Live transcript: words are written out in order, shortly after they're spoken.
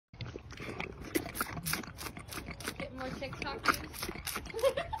TikTok news.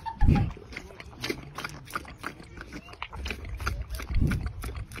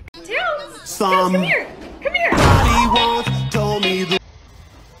 Tails, come here. Come here. Told me the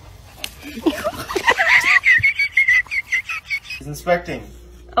He's inspecting.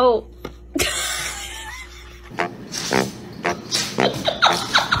 Oh.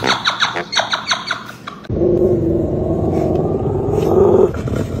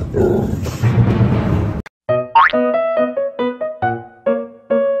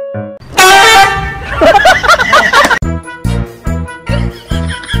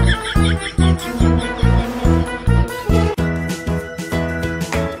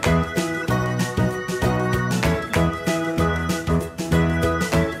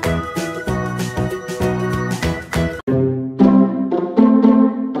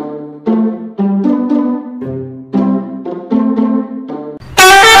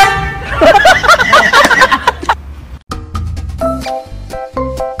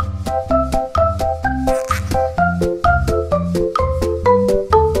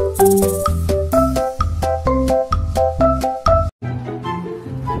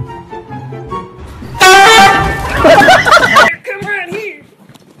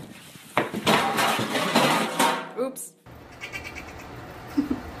 Oops.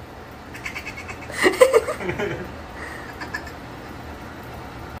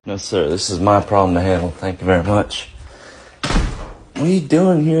 No, sir, this is my problem to handle. Thank you very much. What are you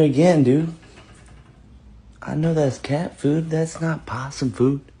doing here again, dude? I know that's cat food. That's not possum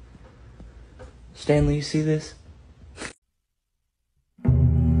food. Stanley, you see this?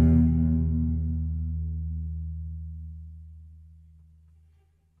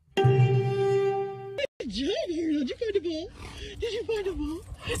 John here. Did you find a ball? Did you find a ball?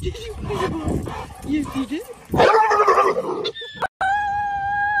 Did you find a ball? Yes, you did.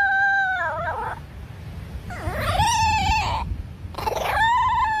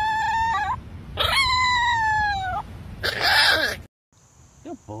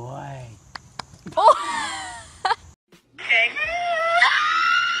 Good boy. Oh.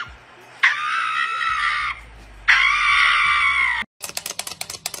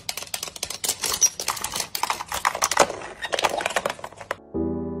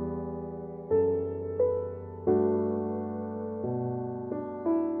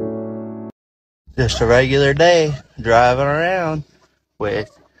 Just a regular day driving around with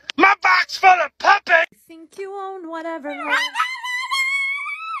my box full of puppies. Think you own whatever.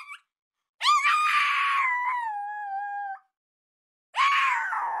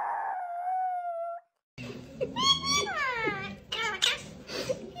 He's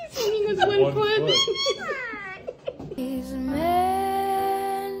singing with one foot. These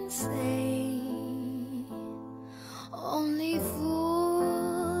men say only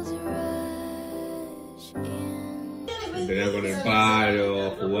fools rush in. Entrenar con el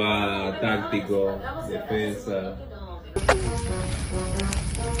palo, jugada, táctico, defensa.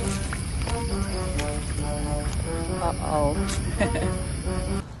 Uh-oh.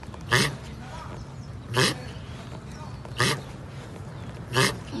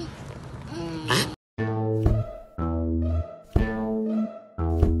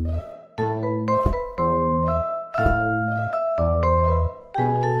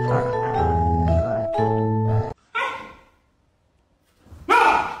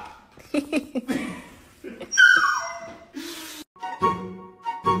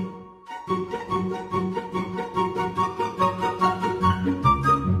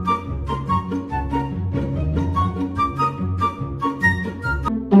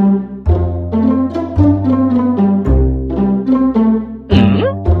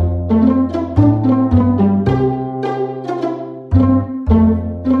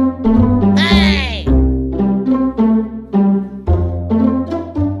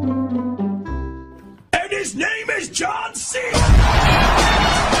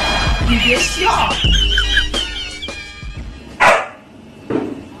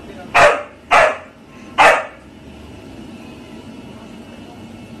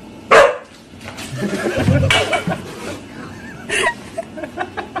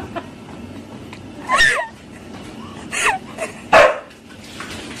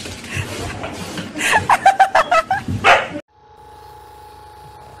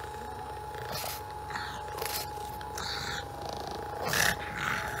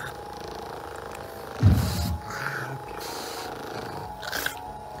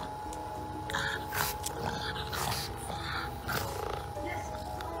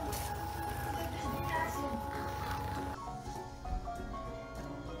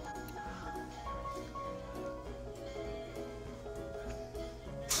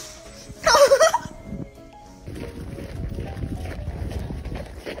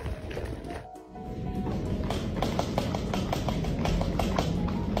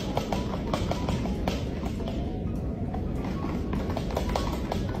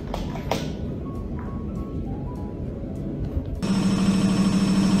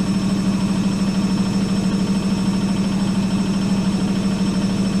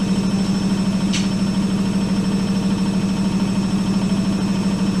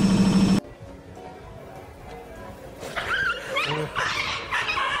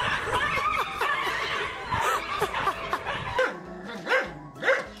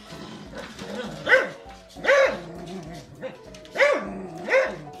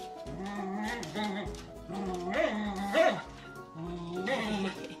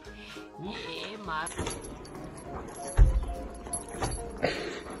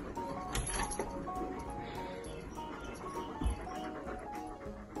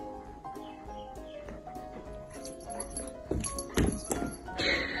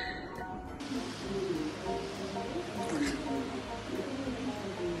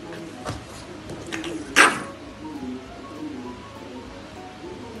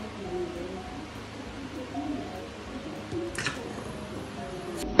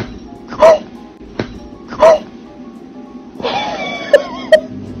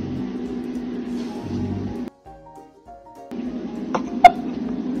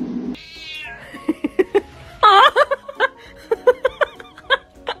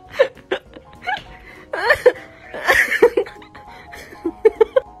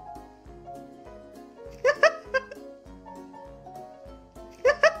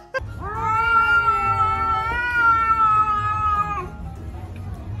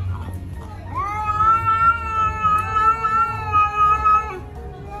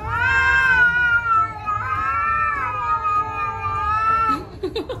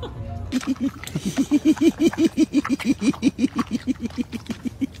 Πού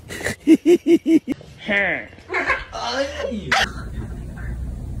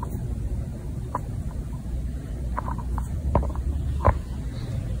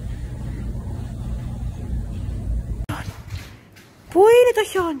είναι το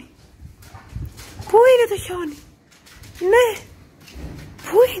χιόνι? Πού είναι το χιόνι? Ναι.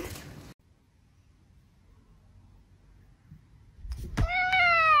 Πού είναι?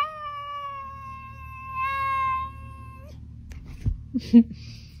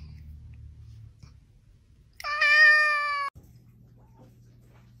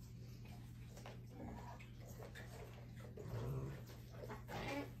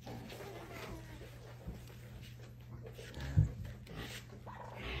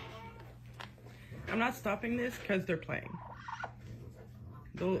 I'm not stopping this because they're playing.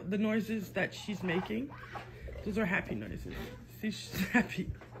 The noises that she's making, those are happy noises. See, she's happy.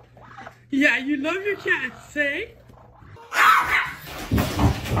 Yeah, you love your cat, say.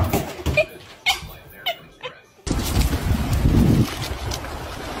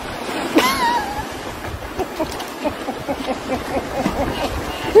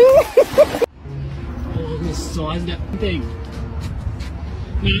 Oh, the size of that thing.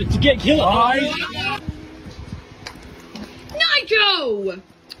 No, to get killed. Nitro!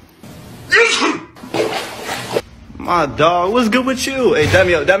 My dog, what's good with you? Hey, dab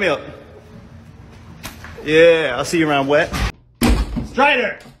me up, dab me up. Yeah, I'll see you around wet.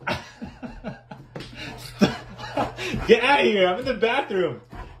 Strider! Get out of here, I'm in the bathroom.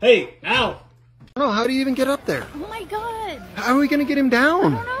 Hey, out! I don't know, how do you even get up there? Oh my god! How are we gonna get him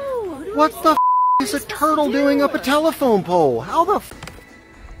down? I don't know! What the is a turtle doing up a telephone pole? How the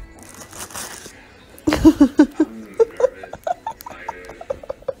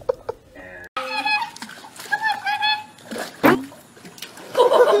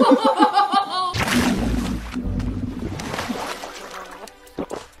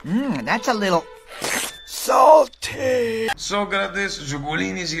That's a little Salty! Sócrates,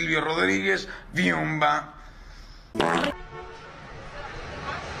 Zuculini, Silvio Rodríguez, Biomba.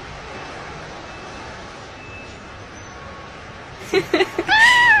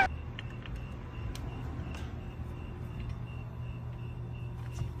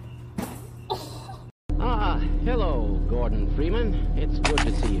 Hello, Gordon Freeman. It's good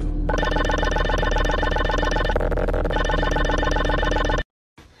to see you.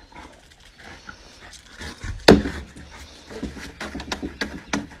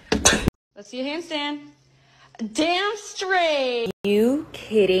 Let's see a handstand. Damn straight! You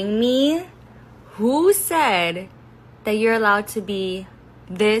kidding me? Who said that you're allowed to be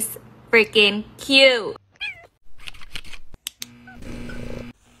this freaking cute?